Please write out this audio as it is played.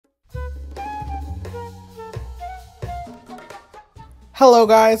Hello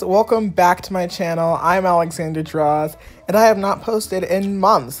guys, welcome back to my channel. I'm Alexander Draws, and I have not posted in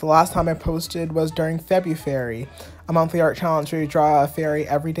months. The last time I posted was during February, a monthly art challenge where you draw a fairy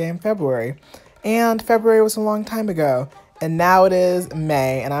every day in February. And February was a long time ago. And now it is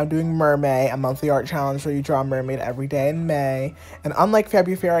May, and I'm doing Mermay, a monthly art challenge where you draw a mermaid every day in May. And unlike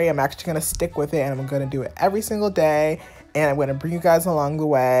February, I'm actually going to stick with it, and I'm going to do it every single day, and I'm going to bring you guys along the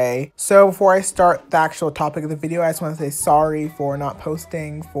way. So before I start the actual topic of the video, I just want to say sorry for not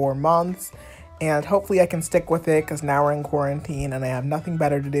posting for months, and hopefully I can stick with it because now we're in quarantine and I have nothing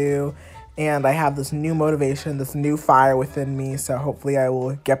better to do. And I have this new motivation, this new fire within me, so hopefully I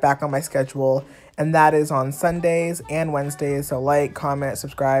will get back on my schedule. And that is on Sundays and Wednesdays, so like, comment,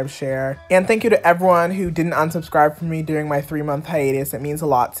 subscribe, share. And thank you to everyone who didn't unsubscribe from me during my 3-month hiatus. It means a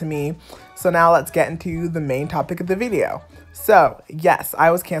lot to me. So now let's get into the main topic of the video. So, yes, I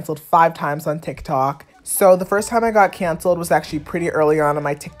was canceled 5 times on TikTok. So the first time I got canceled was actually pretty early on in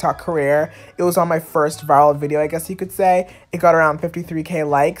my TikTok career. It was on my first viral video, I guess you could say. It got around 53K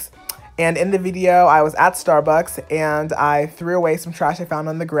likes. And in the video, I was at Starbucks and I threw away some trash I found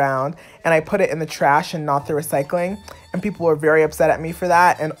on the ground and I put it in the trash and not the recycling. And people were very upset at me for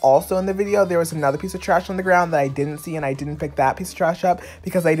that. And also in the video, there was another piece of trash on the ground that I didn't see, and I didn't pick that piece of trash up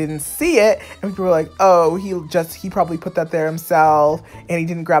because I didn't see it. And people were like, oh, he probably put that there himself and he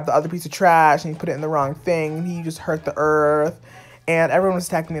didn't grab the other piece of trash and he put it in the wrong thing and he just hurt the earth. And everyone was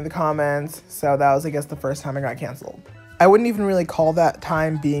attacking me in the comments. So that was, I guess, the first time I got canceled. I wouldn't even really call that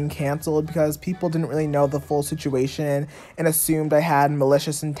time being canceled because people didn't really know the full situation and assumed I had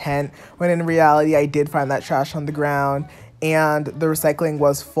malicious intent, when in reality I did find that trash on the ground and the recycling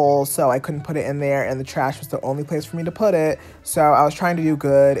was full, so I couldn't put it in there, and the trash was the only place for me to put it. So I was trying to do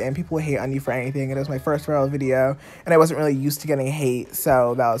good, and people hate on you for anything. It was my first viral video and I wasn't really used to getting hate,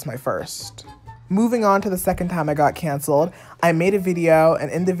 so that was my first. Moving on to the second time I got canceled, I made a video, and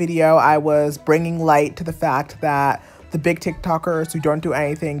in the video I was bringing light to the fact that the big TikTokers who don't do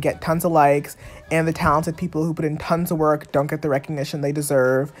anything get tons of likes, and the talented people who put in tons of work don't get the recognition they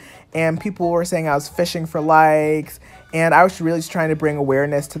deserve. And people were saying I was fishing for likes, and I was really just trying to bring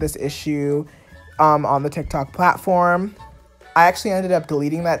awareness to this issue on the TikTok platform. I actually ended up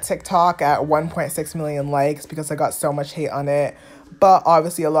deleting that TikTok at 1.6 million likes because I got so much hate on it. But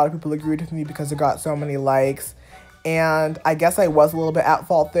obviously a lot of people agreed with me because it got so many likes. And I guess I was a little bit at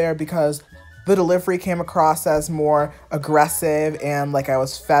fault there because the delivery came across as more aggressive and like I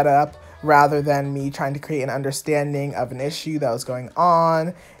was fed up, rather than me trying to create an understanding of an issue that was going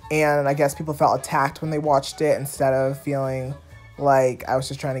on. And I guess people felt attacked when they watched it instead of feeling like I was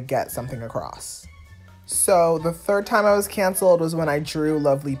just trying to get something across. So the third time I was canceled was when I drew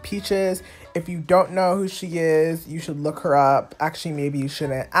Lovely Peaches. If you don't know who she is, you should look her up. Actually, maybe you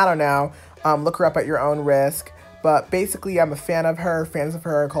shouldn't. I don't know. Look her up at your own risk. But basically, I'm a fan of her. Fans of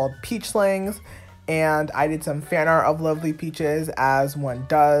her are called Peachlings. And I did some fan art of Lovely Peaches, as one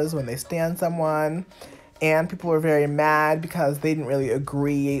does when they stan someone. And people were very mad because they didn't really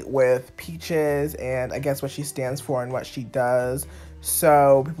agree with Peaches and I guess what she stands for and what she does.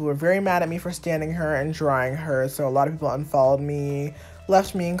 So people were very mad at me for standing her and drawing her. So a lot of people unfollowed me,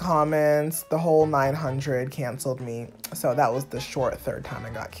 left me in comments, the whole 900 canceled me. So that was the short third time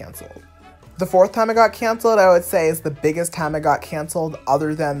I got canceled. The fourth time I got canceled, I would say, is the biggest time I got canceled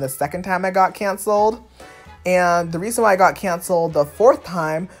other than the second time I got canceled. And the reason why I got canceled the fourth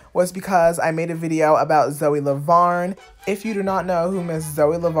time was because I made a video about Zoe Lavarn. If you do not know who Miss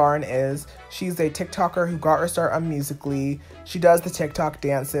Zoe Lavarn is, she's a TikToker who got her start on Musical.ly. She does the TikTok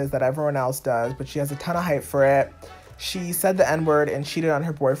dances that everyone else does, but she has a ton of hype for it. She said the N-word and cheated on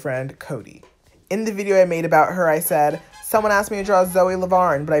her boyfriend, Cody. In the video I made about her, I said, someone asked me to draw Zoe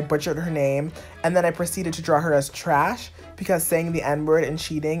Lavarn, but I butchered her name, and then I proceeded to draw her as trash because saying the N-word and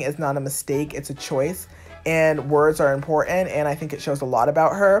cheating is not a mistake, it's a choice, and words are important, and I think it shows a lot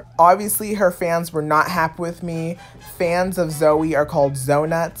about her. Obviously, her fans were not happy with me. Fans of Zoe are called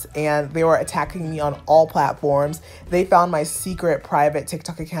Zonuts, and they were attacking me on all platforms. They found my secret private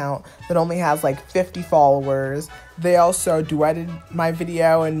TikTok account that only has like 50 followers. They also duetted my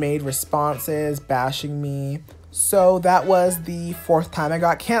video and made responses bashing me. So that was the fourth time I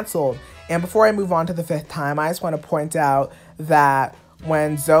got canceled. And before I move on to the fifth time, I just want to point out that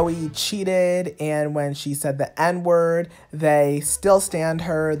when Zoe cheated and when she said the N-word, they still stand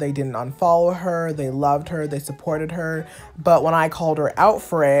her. They didn't unfollow her. They loved her. They supported her. But when I called her out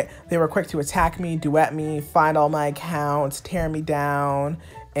for it, they were quick to attack me, duet me, find all my accounts, tear me down,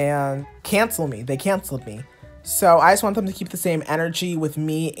 and cancel me. They canceled me. So I just want them to keep the same energy with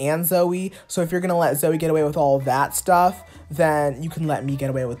me and Zoe. So if you're going to let Zoe get away with all of that stuff, then you can let me get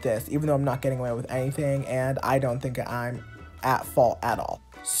away with this, even though I'm not getting away with anything and I don't think I'm at fault at all.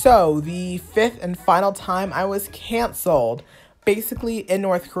 So the fifth and final time I was canceled. Basically, in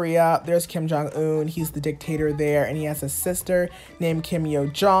North Korea, there's Kim Jong-un. He's the dictator there, and he has a sister named Kim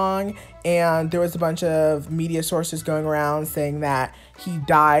Yo-jong. And there was a bunch of media sources going around saying that he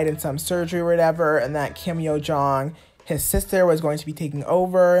died in some surgery or whatever, and that Kim Yo-jong, his sister, was going to be taking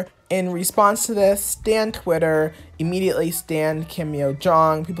over. In response to this, Stan Twitter immediately stanned Kim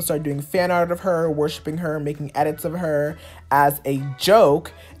Yo-jong. People started doing fan art of her, worshiping her, making edits of her as a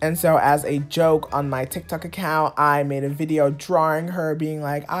joke. And so as a joke on my TikTok account, I made a video drawing her being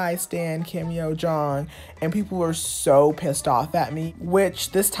like, I stan Kim Yo-jong. And people were so pissed off at me,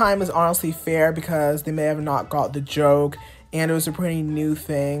 which this time is honestly fair because they may have not got the joke and it was a pretty new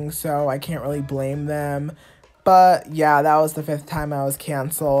thing, so I can't really blame them. But yeah, that was the fifth time I was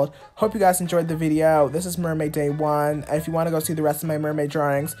canceled. Hope you guys enjoyed the video. This is Mermaid Day 1. If you want to go see the rest of my mermaid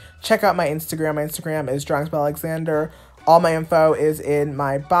drawings, check out my Instagram. My Instagram is Drawings by Alexander. All my info is in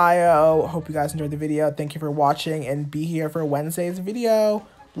my bio. Hope you guys enjoyed the video. Thank you for watching and be here for Wednesday's video.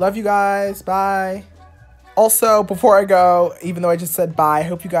 Love you guys. Bye. Also, before I go, even though I just said bye, I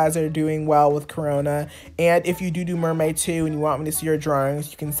hope you guys are doing well with Corona. And if you do Mermaid 2 and you want me to see your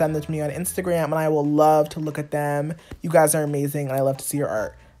drawings, you can send them to me on Instagram and I will love to look at them. You guys are amazing and I love to see your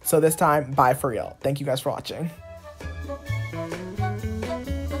art. So this time, bye for real. Thank you guys for watching.